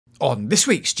On this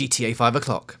week's GTA 5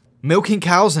 o'clock, milking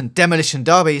cows and demolition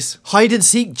derbies, hide and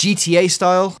seek GTA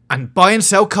style, and buy and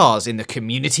sell cars in the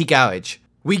community garage.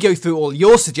 We go through all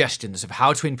your suggestions of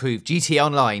how to improve GTA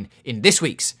Online in this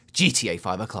week's GTA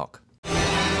 5 o'clock.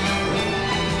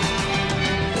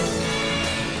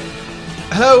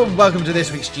 Hello and welcome to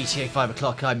this week's GTA 5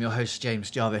 o'clock. I'm your host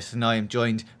James Jarvis and I am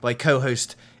joined by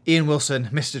co-host Ian Wilson,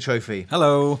 Mr. Trophy.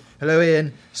 Hello. Hello,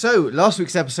 Ian. So, last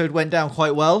week's episode went down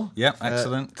quite well. Yep,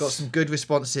 excellent. Got some good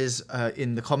responses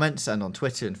in the comments and on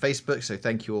Twitter and Facebook, so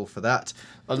thank you all for that.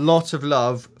 A lot of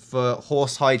love for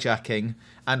horse hijacking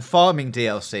and farming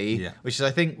DLC, which I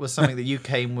think was something that you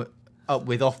came up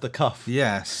with off the cuff.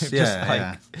 Yes,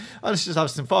 Let's just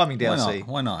have some farming DLC.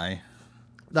 Why not, eh?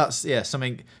 That's,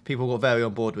 something people got very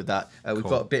on board with that. We've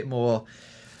got a bit more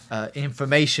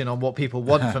information on what people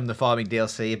want from the farming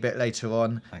DLC a bit later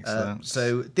on. Excellent.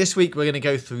 So this week we're going to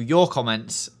go through your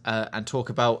comments and talk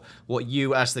about what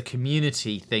you as the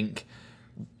community think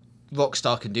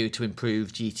Rockstar can do to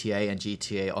improve GTA and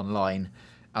GTA Online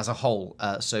as a whole.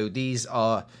 So these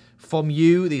are from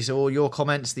you. These are all your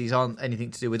comments. These aren't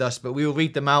anything to do with us, but we will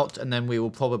read them out and then we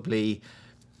will probably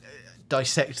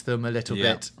dissect them a little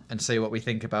bit and say what we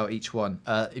think about each one.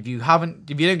 If you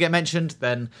don't get mentioned,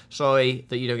 then sorry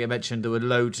that you don't get mentioned. There were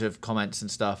loads of comments and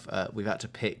stuff. We've had to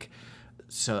pick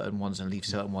certain ones and leave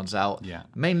certain ones out. Yeah.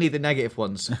 Mainly the negative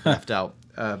ones left out.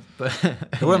 But there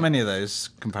weren't many of those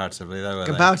comparatively, though, were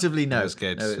comparatively, there? no. It was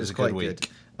good. No, it was a quite good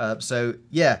week.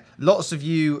 Lots of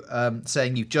you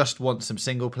saying you just want some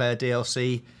single-player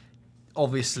DLC.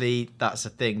 Obviously, that's a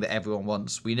thing that everyone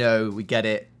wants. We know, we get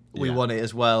it. We want it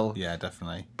as well. Yeah,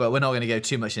 definitely. But we're not going to go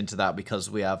too much into that because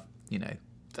we have,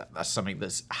 that's something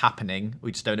that's happening.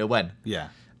 We just don't know when. Yeah.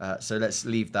 So let's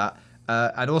leave that.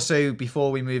 And also,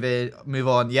 before we move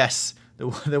on, yes,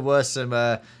 there were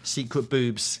some secret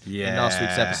boobs in last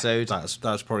week's episode.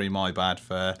 That's probably my bad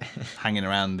for hanging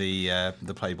around the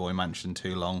Playboy Mansion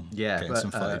too long. Yeah, getting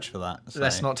some footage for that. So.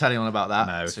 Let's not tell anyone about that.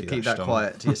 No, so keep that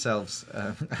quiet to yourselves.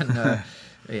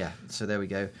 So there we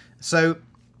go. So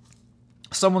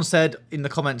someone said in the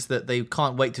comments that they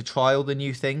can't wait to try all the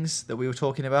new things that we were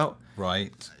talking about.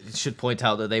 Right. It should point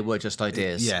out that they were just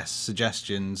ideas. Yes,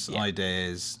 suggestions,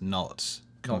 ideas, not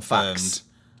confirmed facts.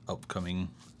 Upcoming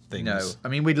things. No, I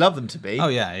mean, we'd love them to be. Oh,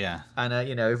 yeah. And,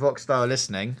 if Rockstar are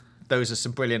listening, those are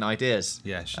some brilliant ideas.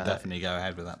 Yeah, should definitely go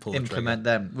ahead with that. Implement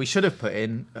them. We should have put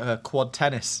in quad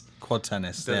tennis. Quad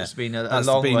tennis, That's been a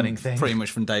long-running thing. Pretty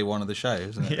much from day one of the show,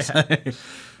 isn't it?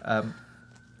 Yeah.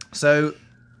 So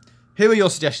here are your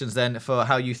suggestions then for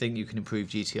how you think you can improve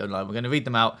GTA Online. We're going to read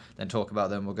them out, then talk about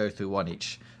them. We'll go through one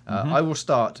each. I will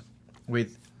start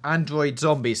with Android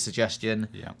Zombie's suggestion,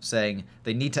 saying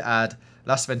they need to add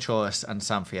Las Venturas and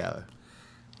San Fierro.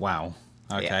 Wow.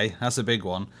 Okay, that's a big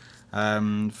one.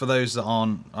 For those that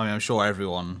aren't, I'm sure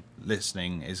everyone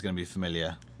listening is going to be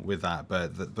familiar with that,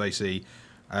 but basically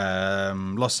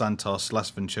Los Santos,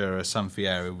 Las Venturas, San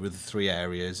Fierro were the three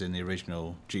areas in the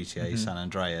original GTA San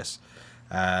Andreas.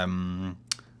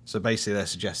 So basically they're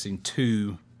suggesting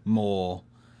two more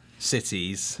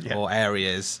cities or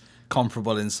areas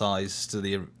comparable in size to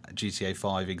the GTA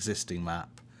 5 existing map.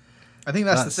 I think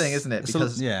that's the thing, isn't it?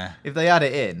 Because if they add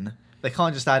it in, they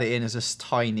can't just add it in as a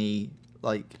tiny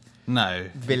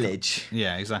village.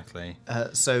 Yeah, exactly.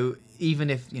 So even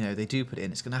if they do put it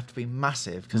in, it's going to have to be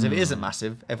massive, because if it isn't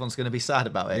massive, everyone's going to be sad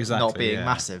about it not being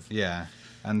massive. Yeah,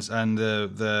 and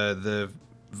the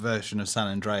version of San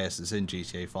Andreas that's in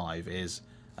GTA 5 is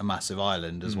a massive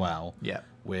island as well,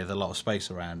 with a lot of space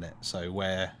around it. So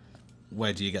where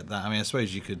do you get that? I mean, I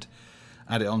suppose you could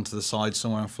add it onto the side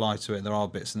somewhere and fly to it. There are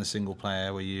bits in the single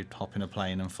player where you hop in a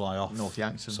plane and fly off North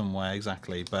Yankton somewhere,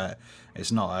 exactly. But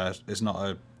it's not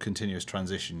a continuous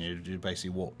transition. You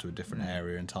basically walk to a different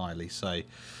area entirely. So I'm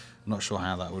not sure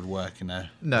how that would work in a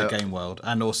game world.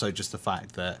 And also just the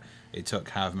fact that it took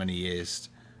however many years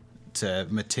to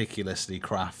meticulously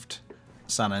craft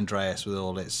San Andreas with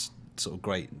all its sort of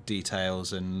great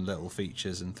details and little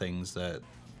features and things that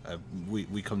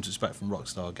we come to expect from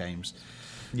Rockstar games.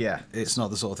 Yeah, it's not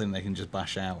the sort of thing they can just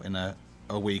bash out in a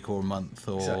week or a month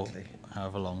or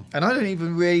however long. And I don't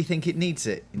even really think it needs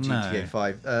it in GTA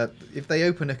 5. If they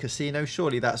open a casino,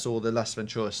 surely that's all the Las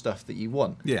Venturas stuff that you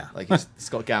want. Yeah, it's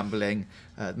got gambling.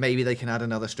 Maybe they can add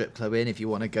another strip club in if you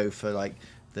want to go for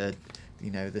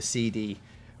the seedy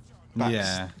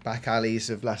back alleys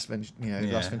of Las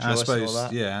Venturas. I suppose, and all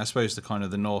that. I suppose the kind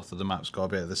of the north of the map's got a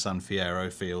bit of the San Fierro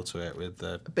feel to it with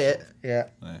the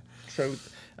So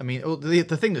I mean,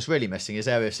 the thing that's really missing is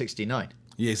Area 69.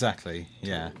 Yeah, exactly.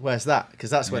 Yeah. Where's that?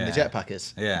 Because that's when the jetpack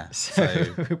is. Yeah.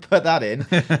 So we put that in,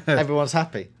 everyone's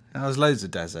happy. There's loads of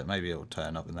desert. Maybe it'll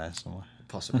turn up in there somewhere.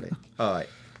 Possibly. All right.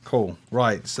 Cool.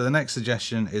 Right. So the next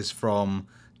suggestion is from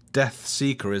Death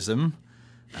Seekerism.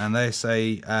 And they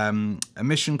say a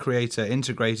mission creator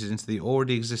integrated into the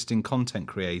already existing content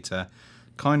creator,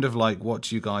 kind of like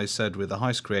what you guys said with the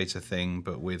heist creator thing,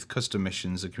 but with custom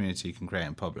missions the community can create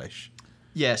and publish.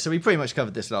 Yeah, so we pretty much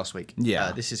covered this last week.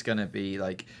 Yeah. This is going to be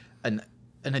like an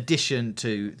addition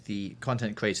to the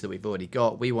content creator that we've already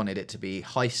got. We wanted it to be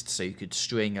heist, so you could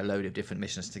string a load of different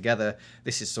missions together.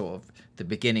 This is sort of the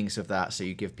beginnings of that, so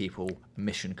you give people a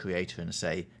mission creator and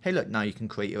say, hey, look, now you can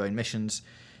create your own missions.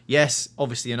 Yes,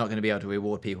 obviously you're not going to be able to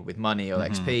reward people with money or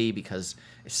XP because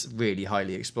it's really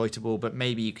highly exploitable, but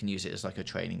maybe you can use it as like a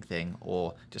training thing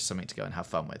or just something to go and have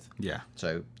fun with. Yeah.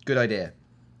 So, good idea.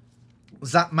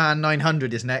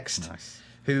 Zapman900 is next,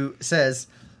 who says,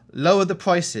 lower the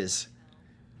prices.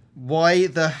 Why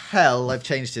the hell, I've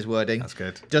changed his wording. That's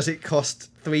good. Does it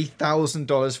cost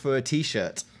 $3,000 for a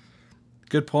t-shirt?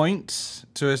 Good point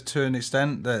to an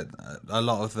extent that a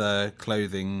lot of the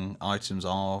clothing items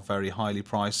are very highly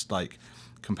priced, like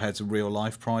compared to real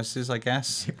life prices, I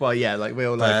guess. Well, yeah, like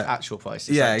real life actual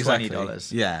prices. Yeah, like exactly.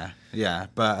 $20. Yeah.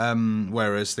 But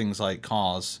whereas things like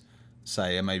cars,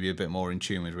 say, are maybe a bit more in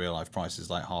tune with real life prices,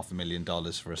 like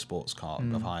 $500,000 for a sports car,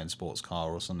 a high-end sports car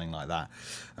or something like that.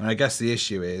 I mean, I guess the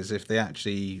issue is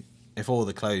if all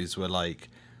the clothes were like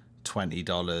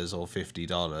 $20 or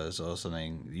 $50 or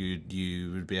something,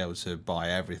 you would be able to buy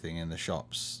everything in the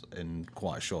shops in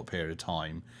quite a short period of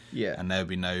time. Yeah. And there would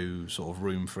be no sort of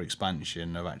room for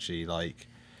expansion of actually like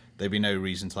there'd be no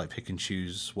reason to like pick and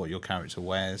choose what your character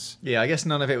wears. Yeah, I guess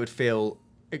none of it would feel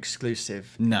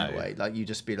exclusive in No. a way. Like you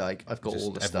just be like, I've got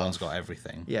all the stuff. Everyone's got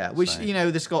everything. Yeah, which, so. you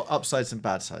know, there's got upsides and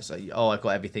bad sides. Like, oh, I've got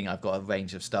everything. I've got a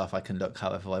range of stuff. I can look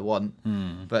however I want.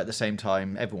 But at the same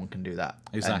time, everyone can do that.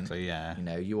 Exactly, and, yeah. You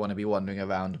know, you want to be wandering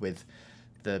around with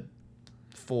the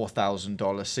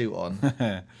 $4,000 suit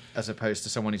on as opposed to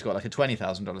someone who's got like a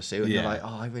 $20,000 suit. And you're like,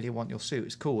 oh, I really want your suit.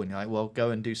 It's cool. And you're like, well,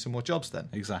 go and do some more jobs then.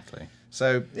 Exactly.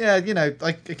 So, yeah, you know,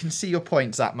 I can see your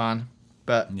point, Zapman.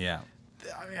 But, yeah.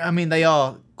 I mean, they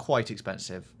are quite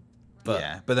expensive. But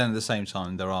yeah, but then at the same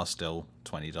time, there are still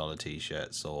 $20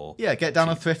 t-shirts or... Yeah, get down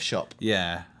a thrift shop.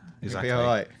 Yeah, exactly. It'll be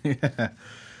all right.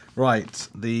 Right,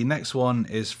 the next one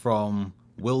is from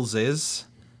Willziz,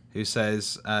 who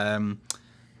says,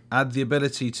 add the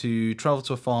ability to travel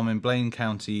to a farm in Blaine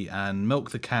County and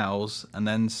milk the cows and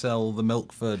then sell the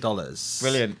milk for dollars.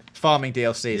 Brilliant. Farming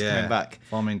DLC is coming back.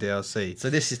 Farming DLC. So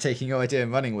this is taking your idea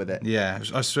and running with it. Yeah,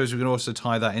 I suppose we can also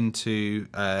tie that into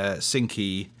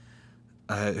Sinky,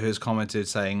 who has commented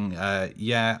saying,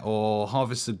 or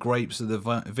harvest the grapes of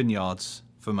the vineyards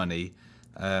for money.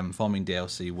 Farming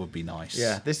DLC would be nice.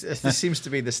 Yeah, this seems to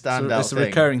be the standout It's a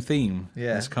recurring theme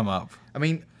that's come up. I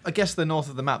mean, I guess the north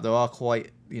of the map, there are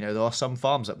there are some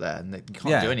farms up there and you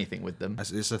can't do anything with them.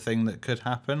 It's a thing that could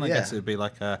happen. I guess it would be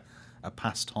like a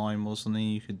pastime or something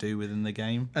you could do within the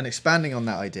game. And expanding on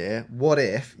that idea, what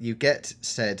if you get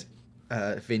said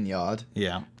vineyard,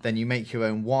 then you make your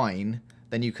own wine,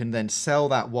 then you can then sell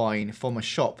that wine from a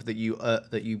shop that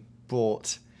you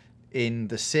bought in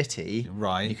the city.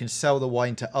 Right. You can sell the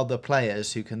wine to other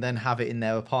players who can then have it in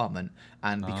their apartment.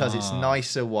 And because it's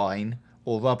nicer wine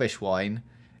or rubbish wine,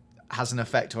 has an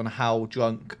effect on how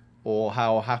drunk or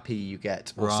how happy you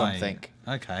get or something.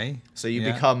 Okay. So you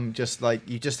become just like,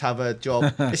 you just have a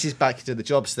job. This is back to the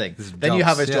jobs thing. Then jobs, you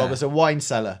have a job as a wine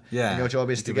seller. Yeah. And your job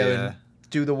is to go and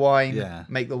do the wine,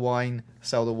 make the wine,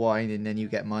 sell the wine, and then you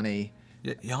get money.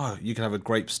 Yeah, you could have a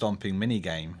grape stomping mini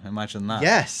game. Imagine that.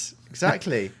 Yes,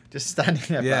 exactly. Just standing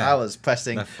there for hours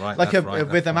pressing left, right, like left, a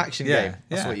rhythm action game.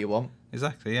 That's Yeah. what you want.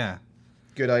 Exactly, yeah.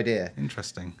 Good idea.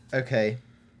 Interesting. Okay.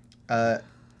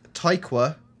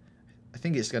 Taikwa. I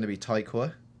think it's going to be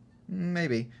Taikwa.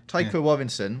 Maybe. Taikwa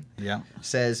Robinson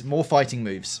says more fighting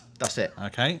moves. That's it.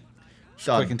 Okay.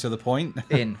 Done. Quick and to the point.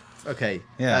 In. Okay.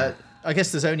 Yeah. I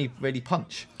guess there's only really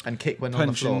punch and kick when on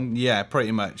the floor. Yeah,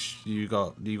 pretty much. You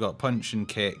got punch and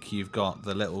kick. You've got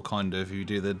the little kind of, you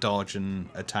do the dodge and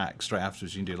attack straight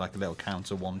afterwards. You can do like a little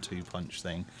counter 1-2 punch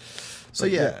thing. So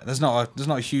yeah, there's not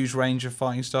a huge range of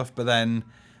fighting stuff, but then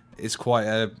it's quite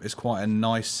a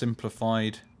nice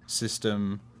simplified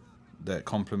system that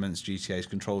complements GTA's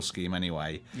control scheme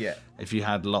anyway. Yeah. If you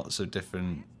had lots of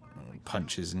different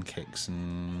punches and kicks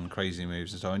and crazy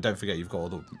moves and so on, and don't forget you've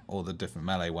got all the different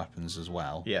melee weapons as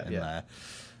well in there.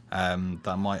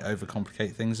 That might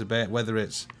overcomplicate things a bit. Whether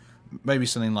it's maybe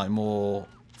something like more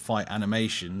fight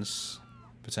animations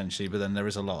potentially, but then there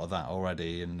is a lot of that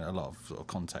already and a lot of sort of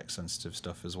context sensitive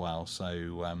stuff as well. So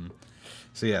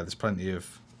yeah, there's plenty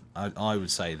of. I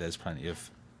would say there's plenty of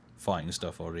fighting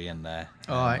stuff already in there.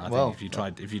 All right. I think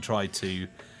if you tried to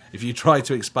if you try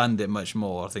to expand it much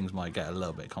more, things might get a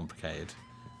little bit complicated,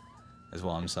 is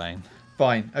what I'm saying.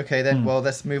 Fine. Okay, then. Well,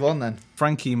 let's move on then.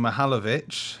 Frankie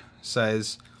Mihalovic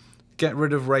says, get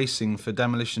rid of racing for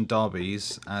demolition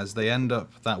derbies, as they end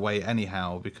up that way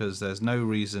anyhow, because there's no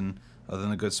reason other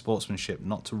than a good sportsmanship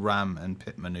not to ram and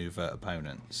pit maneuver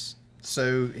opponents.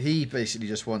 So he basically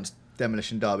just wants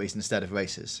demolition derbies instead of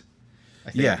races,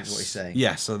 I think is what he's saying.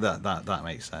 Yes, so that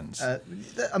makes sense. I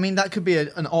mean, that could be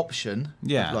an option.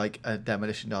 Yeah. Of like a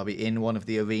demolition derby in one of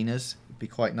the arenas would be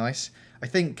quite nice. I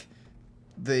think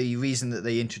the reason that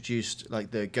they introduced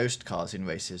like the ghost cars in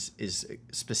races is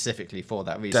specifically for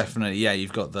that reason. Definitely, yeah.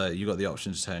 You've got the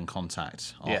option to turn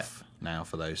contact off now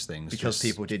for those things, because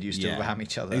people did used to ram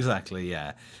each other. Exactly,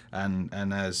 yeah.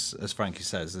 And as Frankie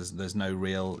says, there's no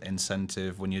real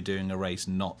incentive when you're doing a race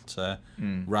not to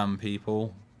ram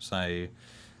people. So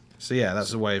yeah,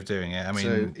 that's a way of doing it. I mean,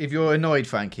 so if you're annoyed,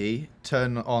 Frankie,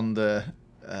 turn on the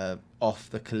off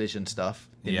the collision stuff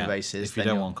in the races. If you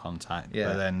don't want contact,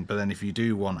 but then if you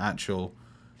do want actual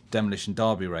demolition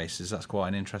derby races, that's quite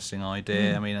an interesting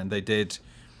idea. I mean, and they did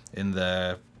in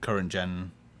the current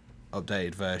gen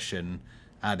updated version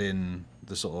add in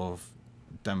the sort of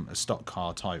stock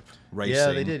car type racing.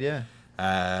 Yeah, they did. Yeah.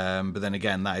 But then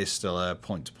again, that is still a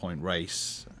point-to-point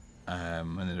race,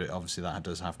 and obviously that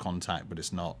does have contact, but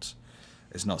it's not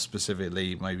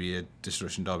specifically maybe a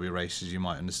Destruction Derby race as you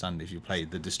might understand if you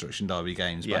played the Destruction Derby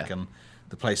games back in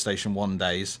the PlayStation 1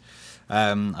 days.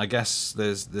 I guess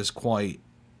there's quite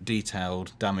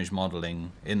detailed damage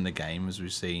modelling in the game, as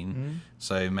we've seen,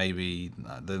 so maybe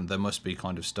there must be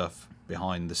kind of stuff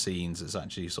behind the scenes that's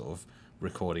actually sort of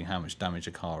recording how much damage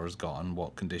a car has got and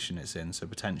what condition it's in. So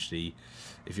potentially,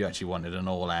 if you actually wanted an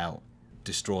all-out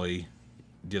destroy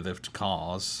the other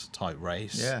cars type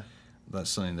race,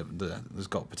 that's something that has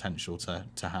got potential to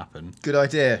happen. Good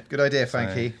idea,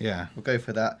 Frankie. So, yeah, we'll go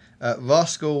for that.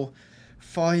 Rascal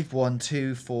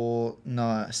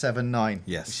 512479,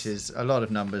 which is a lot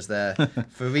of numbers there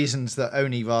for reasons that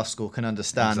only Rascal can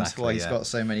understand. Exactly, why he's got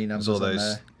so many numbers all those on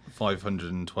there.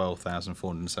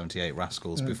 512,478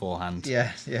 rascals beforehand.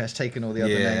 Yeah, it's taken all the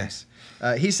other names.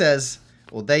 He says,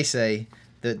 or they say,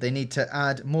 that they need to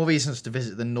add more reasons to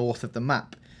visit the north of the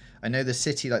map. I know the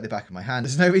city like the back of my hand.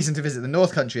 There's no reason to visit the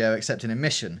North Country area except in a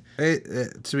mission.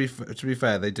 To be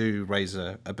fair, they do raise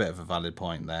a bit of a valid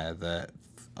point there, that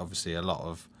obviously a lot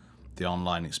of the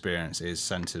online experience is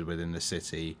centered within the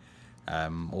city.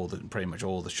 Pretty much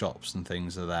all the shops and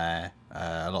things are there.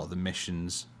 A lot of the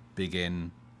missions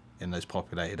begin in those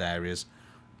populated areas.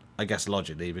 I guess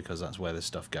logically, because that's where there's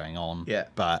stuff going on. Yeah.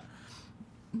 But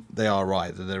they are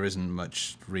right that there isn't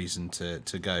much reason to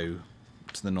go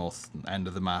to the north end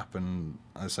of the map, and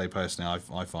I say personally,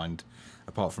 I find,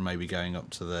 apart from maybe going up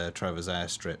to the Trevor's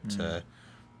airstrip to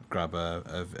grab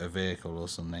a vehicle or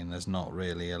something, there's not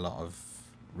really a lot of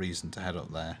reason to head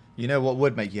up there. You know what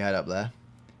would make you head up there?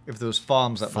 If there was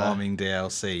farms up Farming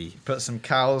DLC. Put some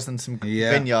cows and some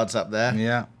vineyards up there.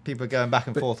 Yeah. People are going back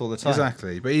and forth all the time.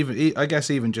 Exactly. But I guess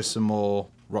even just some more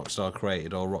Rockstar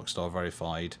created or Rockstar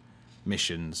verified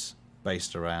missions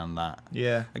based around that.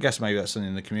 Yeah. I guess maybe that's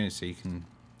something the community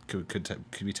could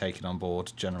be taken on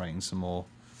board, generating some more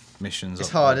missions. It's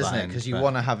hard, isn't it? Because you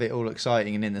want to have it all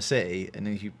exciting and in the city, and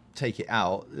if you take it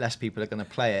out, less people are going to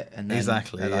play it, and then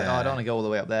exactly, they're like, oh, I don't want to go all the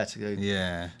way up there to go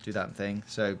do that thing.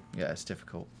 So yeah, it's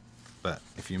difficult. But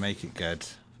if you make it good,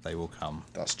 they will come.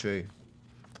 That's true.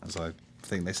 As I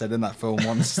think they said in that film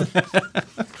once.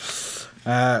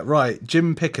 Right,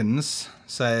 Jim Pickens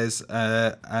says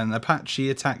an Apache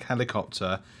attack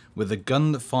helicopter with a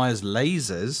gun that fires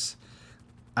lasers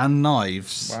and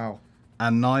knives. Wow.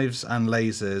 And knives and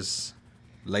lasers,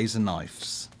 laser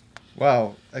knives.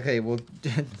 Wow. Okay. Well,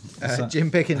 Jim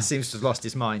Pickens seems to have lost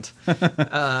his mind.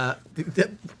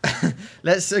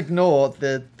 Let's ignore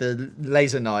the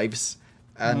laser knives.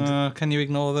 And can you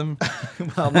ignore them?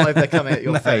 Well, not if they're coming at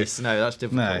your face. No, that's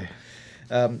difficult.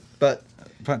 No. But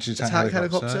Apache attack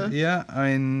helicopter. Yeah,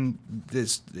 I mean,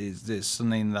 it's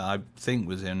something that I think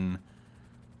was in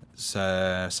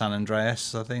San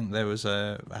Andreas. I think there was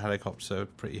a helicopter,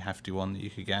 pretty hefty one that you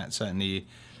could get. Certainly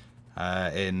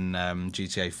in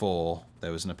GTA 4,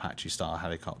 there was an Apache style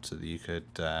helicopter that you could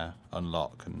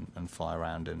unlock and fly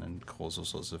around in and cause all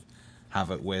sorts of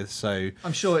havoc with. So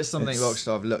I'm sure it's something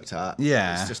Rockstar have looked at.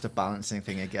 Yeah, it's just a balancing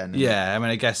thing again. Yeah, I mean,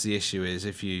 I guess the issue is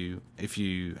if you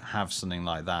have something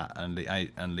like that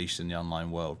unleashed in the online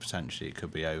world, potentially it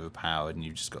could be overpowered, and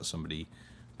you've just got somebody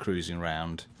cruising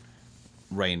around,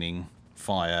 raining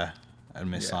fire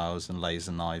and missiles and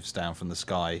laser knives down from the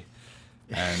sky,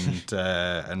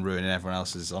 and ruining everyone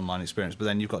else's online experience. But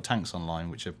then you've got tanks online,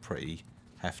 which are pretty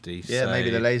hefty. Yeah, so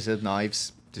maybe the laser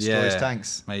knives Destroys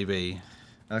tanks. Maybe.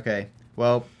 Okay.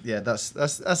 Well, yeah, that's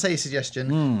a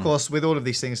suggestion. Of course, with all of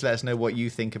these things, let us know what you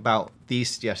think about these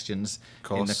suggestions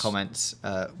in the comments.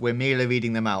 We're merely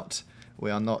reading them out.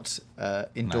 We are not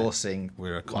endorsing. No,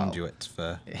 we're a conduit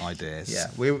for ideas. Yeah,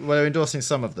 we're endorsing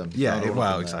some of them. Yeah,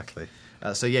 well, exactly.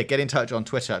 So yeah, get in touch on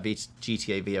Twitter at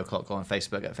GTA Video Clock or on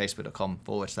Facebook at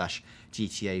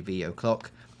facebook.com/GTA Video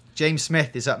Clock. James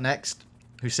Smith is up next,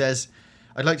 who says,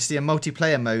 I'd like to see a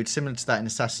multiplayer mode similar to that in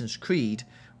Assassin's Creed,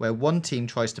 where one team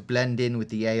tries to blend in with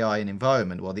the AI and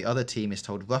environment while the other team is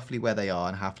told roughly where they are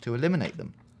and have to eliminate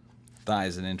them. That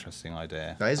is an interesting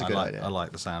idea. That is a good idea. I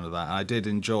like the sound of that. I did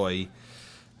enjoy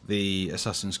the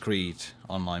Assassin's Creed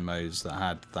online modes that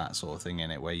had that sort of thing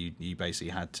in it, where you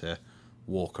basically had to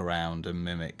walk around and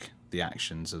mimic the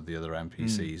actions of the other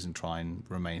NPCs and try and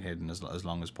remain hidden as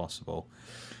long as possible.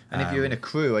 And if you're in a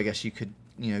crew, I guess you could,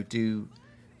 do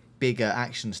bigger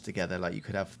actions together. Like you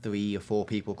could have 3 or 4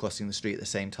 people crossing the street at the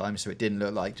same time, so it didn't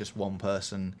look like just one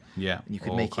person. Yeah, and you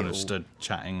could or make kind it of all... stood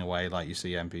chatting away like you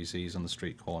see NPCs on the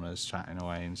street corners chatting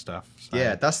away and stuff. So.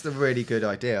 Yeah, that's the really good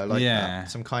idea. I like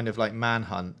that. Some kind of like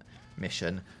manhunt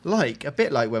mission, a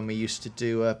bit like when we used to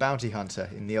do a bounty hunter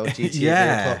in the old GTA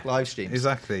Video Clock live streams.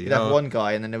 Exactly. You'd have one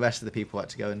guy, and then the rest of the people had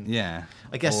to go and. Yeah.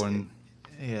 I guess.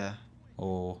 Yeah.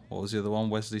 Or what was the other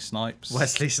one? Wesley Snipes.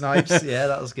 Wesley Snipes. Yeah,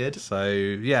 that was good. So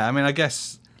yeah, I mean, I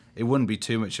guess it wouldn't be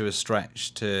too much of a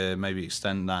stretch to maybe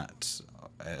extend that.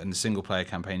 In the single player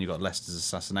campaign, you got Lester's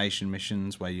assassination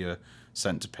missions where you're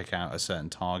sent to pick out a certain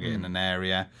target in an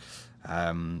area.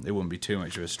 It wouldn't be too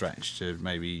much of a stretch to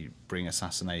maybe bring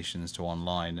assassinations to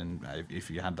online, and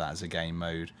if you had that as a game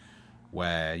mode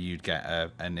where you'd get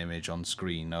an image on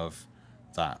screen of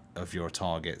your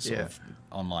target's sort of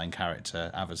online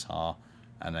character avatar,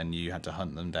 and then you had to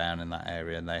hunt them down in that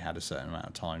area, and they had a certain amount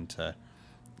of time to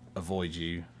avoid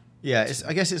you. Yeah,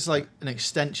 I guess it's like an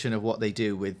extension of what they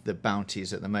do with the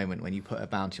bounties at the moment when you put a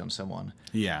bounty on someone.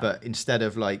 Yeah. But instead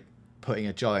of like putting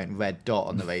a giant red dot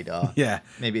on the radar,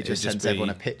 maybe it just sends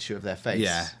everyone a picture of their face.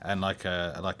 Yeah, and like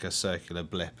a circular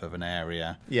blip of an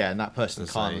area. Yeah, and that person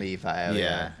can't leave that area.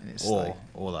 Yeah, and it's or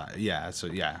that. Yeah, so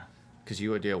yeah. Because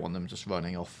you don't want them just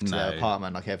running off to their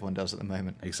apartment like everyone does at the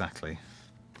moment. Exactly.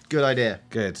 Good idea.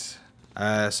 Good.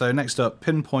 So next up,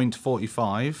 Pinpoint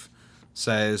 45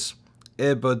 says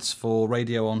earbuds for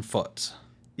radio on foot.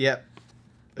 Yep.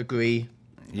 Agree.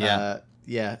 Yeah.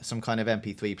 Some kind of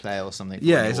MP3 player or something.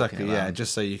 Yeah, exactly. Yeah,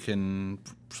 just so you can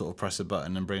sort of press a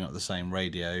button and bring up the same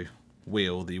radio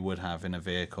wheel that you would have in a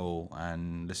vehicle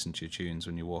and listen to your tunes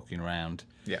when you're walking around.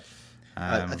 Yeah.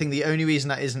 I think the only reason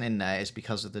that isn't in there is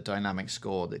because of the dynamic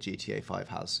score that GTA 5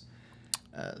 has.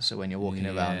 So when you're walking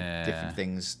around, different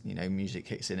things, music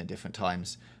kicks in at different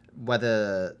times.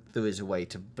 Whether there is a way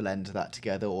to blend that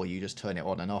together or you just turn it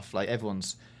on and off. Like,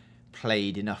 everyone's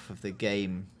played enough of the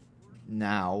game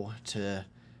now to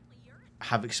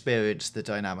have experienced the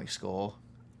dynamic score,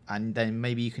 and then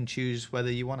maybe you can choose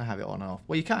whether you want to have it on or off.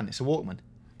 Well, you can. It's a Walkman.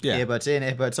 Yeah. Earbuds in,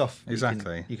 earbuds off.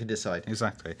 Exactly. You can decide.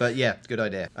 Exactly. But yeah, good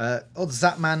idea.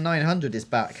 Zapman 900 is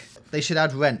back. They should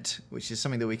add rent, which is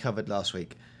something that we covered last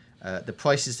week. The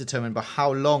price is determined by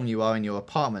how long you are in your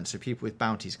apartment, so people with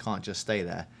bounties can't just stay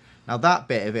there. Now, that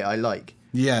bit of it I like.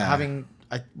 Yeah.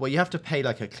 You have to pay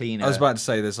like a cleaner. I was about to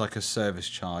say there's like a service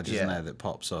charge, isn't there, that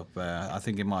pops up. I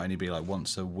think it might only be like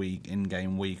once a week,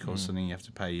 in-game week or something. You have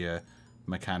to pay your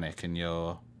mechanic and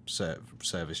your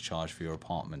service charge for your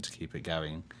apartment to keep it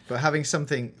going. But having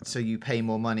something so you pay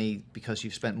more money because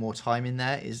you've spent more time in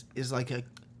there is like a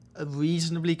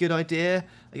reasonably good idea.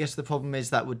 I guess the problem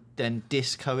is that would then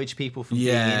discourage people from being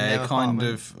in their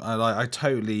apartment. I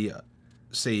totally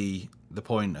see the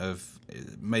point of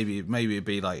maybe it'd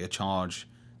be like a charge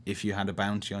if you had a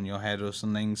bounty on your head or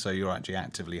something, so you're actually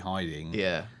actively hiding.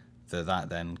 Yeah. That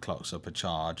then clocks up a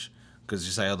charge, because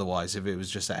you say otherwise if it was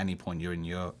just at any point you're in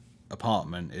your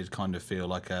apartment, it'd kind of feel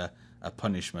like a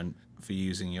punishment for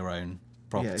using your own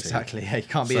property. Yeah, exactly. Yeah, you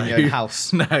can't be in your own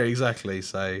house. No, exactly.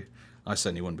 So I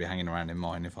certainly wouldn't be hanging around in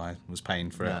mine if I was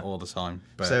paying for it all the time.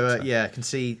 But, can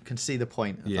see the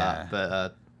point of that,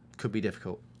 but could be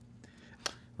difficult.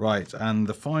 Right, and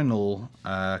the final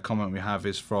comment we have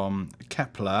is from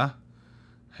Kepler,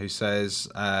 who says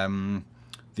the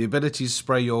ability to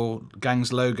spray your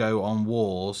gang's logo on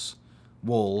walls,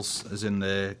 as in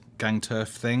the gang turf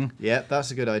thing. Yeah, that's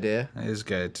a good idea. It is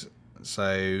good.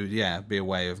 So yeah, be a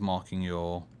way of marking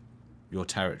your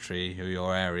territory or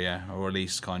your area, or at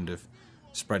least kind of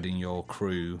spreading your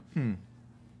crew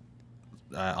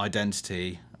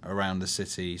identity around the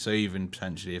city. So even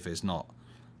potentially if it's not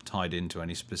tied into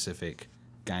any specific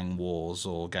gang wars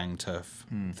or gang turf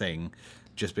thing,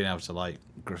 just being able to like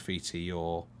graffiti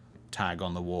your tag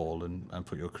on the wall and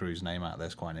put your crew's name out there.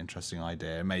 It's quite an interesting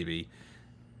idea. Maybe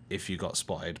if you got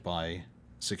spotted by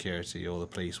security or the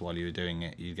police while you were doing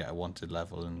it, you get a wanted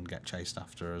level and get chased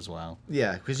after as well.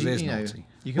 Yeah, because you know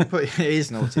you can put it is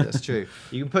naughty. That's true.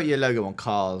 You can put your logo on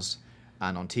cars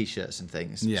and on T-shirts and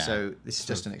things. Yeah. So this is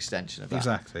just an extension of that.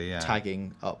 Exactly. Yeah.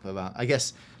 Tagging up around. I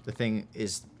guess the thing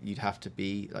is you'd have to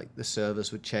be like the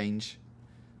servers would change.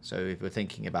 So if we're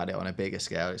thinking about it on a bigger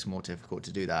scale, it's more difficult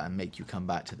to do that and make you come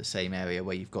back to the same area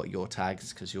where you've got your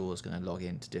tags because yours going to log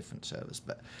into different servers.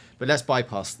 But let's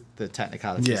bypass the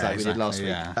technicalities we did last week.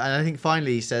 And I think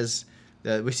finally he says,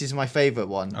 which is my favourite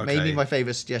one, maybe my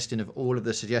favourite suggestion of all of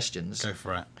the suggestions. Go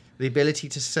for it. The ability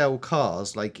to sell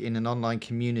cars, like in an online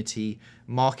community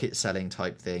market selling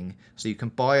type thing, so you can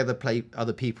buy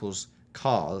other people's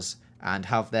cars and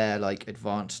have their like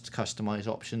advanced customized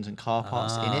options and car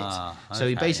parts in it.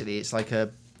 So basically it's like a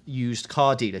used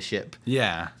car dealership.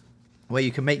 Yeah. Where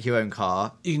you can make your own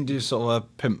car. You can do sort of a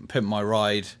pimp my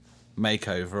ride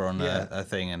makeover on a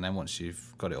thing, and then once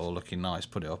you've got it all looking nice,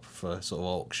 put it up for sort of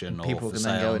auction or people for can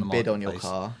sale then go and bid on your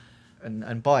car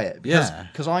and buy it.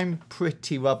 Because I'm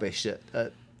pretty rubbish at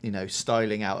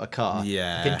styling out a car.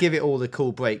 Yeah. I can give it all the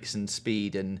cool brakes and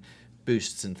speed and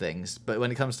boosts and things, but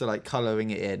when it comes to like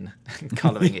colouring it in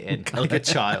like a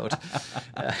child,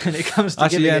 and it comes to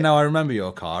I remember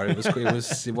your car. It was a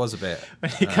bit.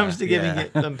 When it comes to giving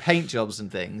it them paint jobs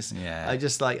and things, I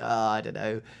just like I don't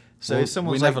know. So if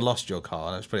someone's never lost your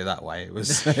car. Let's put it that way. It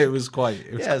was quite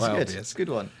it's quite good. obvious. It's a good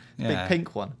one. Big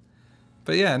pink one.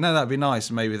 But yeah, no, that'd be nice.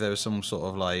 Maybe there was some sort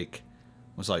of like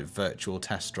virtual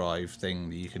test drive thing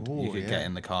that you could get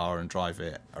in the car and drive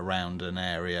it around an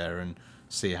area and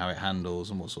see how it handles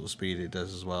and what sort of speed it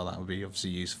does as well. That would be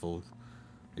obviously useful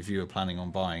if you were planning on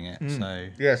buying it. So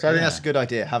I think that's a good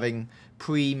idea, having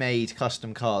pre-made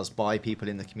custom cars by people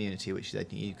in the community, which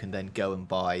you can then go and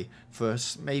buy for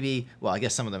maybe. Well, I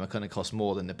guess some of them are going to cost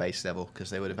more than the base level because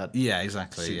they would have had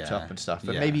souped up and stuff.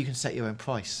 But maybe you can set your own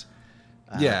price.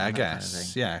 I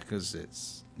guess. Kind of because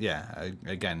it's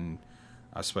again,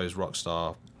 I suppose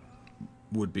Rockstar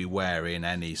would be wary in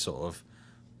any sort of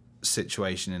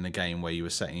situation in the game where you were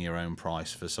setting your own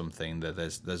price for something, that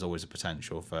there's always a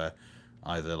potential for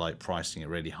either like pricing it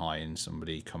really high and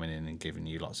somebody coming in and giving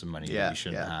you lots of money that you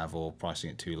shouldn't have, or pricing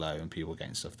it too low and people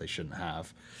getting stuff they shouldn't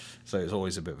have. So it's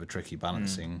always a bit of a tricky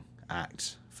balancing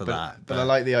act for that. But I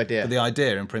like the idea. But the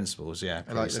idea in principles, I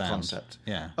like the concept.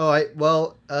 Yeah. All right.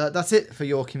 Well, that's it for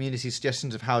your community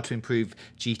suggestions of how to improve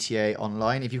GTA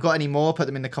Online. If you've got any more, put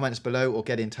them in the comments below, or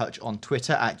get in touch on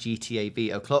Twitter at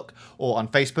GTAVOclock, or on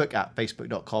Facebook at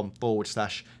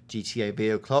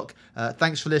facebook.com/GTAVOclock.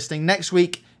 Thanks for listening. Next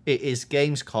week it is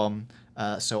Gamescom,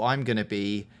 so I'm going to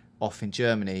be off in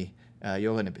Germany.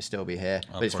 You're going to still be here,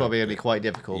 but it's probably going to be quite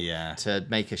difficult to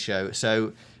make a show.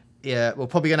 So yeah, we're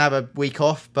probably going to have a week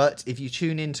off, but if you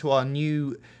tune into our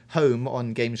new home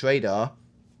on GamesRadar,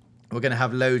 we're going to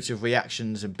have loads of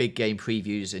reactions and big game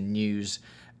previews and news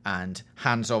and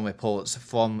hands-on reports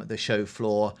from the show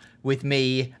floor with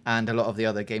me and a lot of the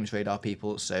other GamesRadar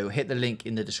people. So hit the link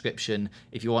in the description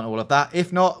if you want all of that.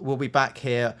 If not, we'll be back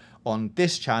here on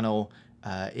this channel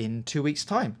in 2 weeks'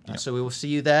 time. So we will see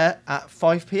you there at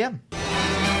 5 p.m.